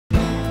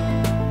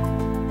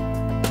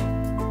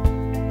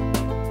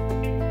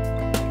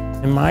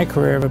In my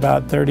career of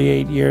about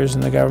 38 years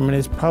in the government,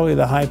 it's probably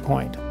the high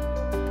point.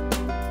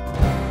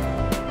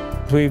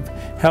 We've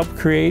helped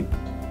create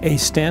a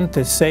stent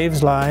that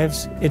saves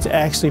lives. It's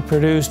actually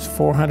produced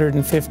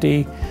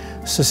 450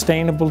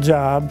 sustainable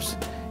jobs,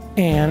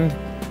 and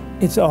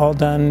it's all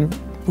done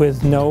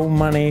with no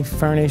money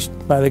furnished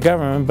by the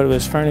government, but it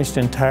was furnished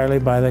entirely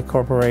by the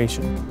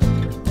corporation.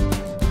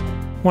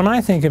 When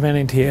I think of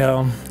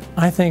NETL,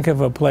 I think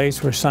of a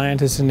place where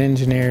scientists and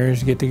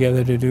engineers get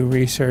together to do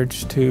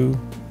research to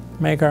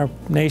make our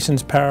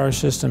nation's power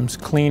systems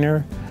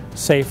cleaner,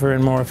 safer,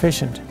 and more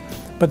efficient.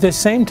 But this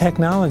same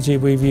technology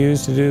we've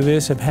used to do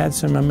this have had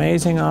some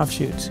amazing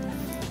offshoots.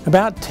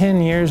 About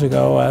 10 years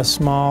ago, a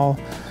small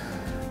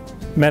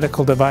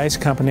medical device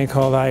company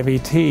called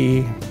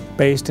IVT,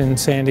 based in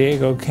San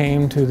Diego,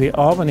 came to the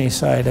Albany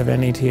site of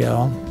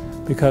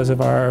NETL because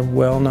of our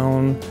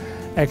well-known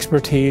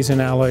expertise in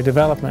alloy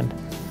development.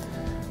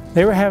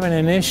 They were having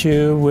an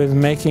issue with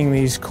making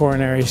these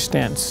coronary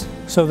stents.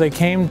 So they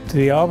came to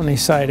the Albany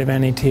site of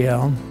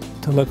NETL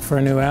to look for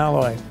a new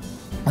alloy.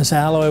 This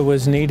alloy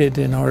was needed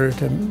in order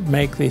to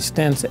make these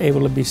stents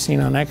able to be seen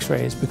on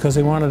x-rays, because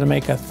they wanted to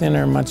make a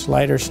thinner, much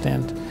lighter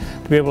stent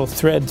to be able to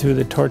thread through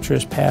the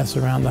tortuous paths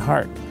around the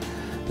heart.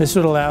 This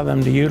would allow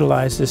them to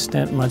utilize this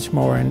stent much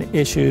more in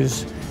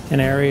issues in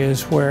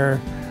areas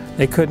where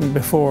they couldn't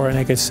before, and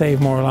they could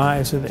save more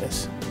lives with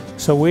this.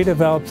 So we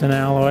developed an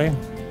alloy.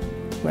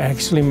 We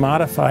actually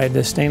modified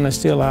the stainless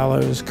steel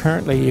alloy that is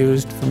currently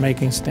used for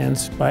making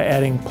stents by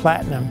adding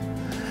platinum.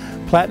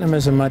 Platinum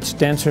is a much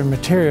denser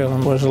material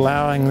and was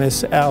allowing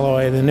this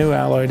alloy, the new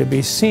alloy, to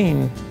be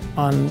seen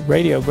on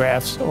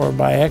radiographs or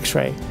by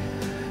x-ray.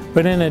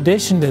 But in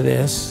addition to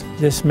this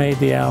made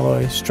the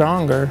alloy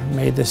stronger,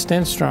 made the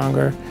stent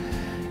stronger,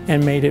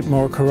 and made it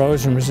more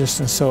corrosion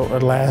resistant so it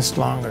would last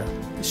longer.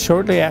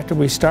 Shortly after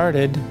we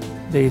started,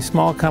 the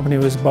small company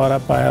was bought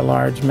up by a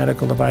large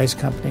medical device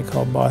company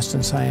called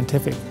Boston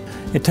Scientific.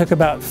 It took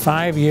about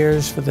 5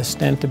 years for the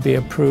stent to be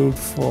approved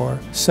for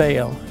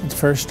sale. It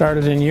first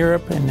started in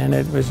Europe, and then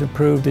it was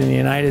approved in the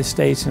United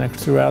States and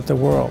throughout the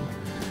world.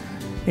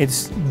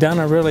 It's done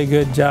a really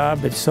good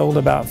job. It sold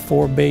about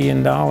 $4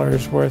 billion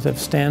worth of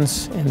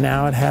stents, and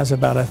now it has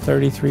about a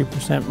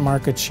 33%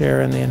 market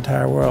share in the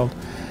entire world.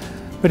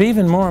 But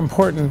even more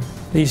important,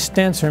 these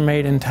stents are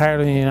made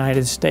entirely in the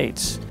United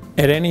States.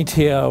 At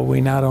NETL,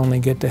 we not only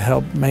get to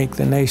help make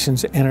the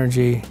nation's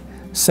energy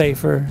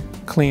safer,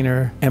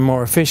 cleaner, and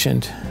more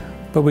efficient,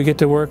 but we get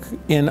to work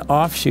in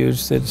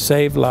offshoots that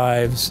save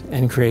lives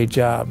and create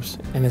jobs,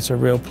 and it's a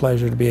real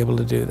pleasure to be able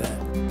to do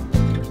that.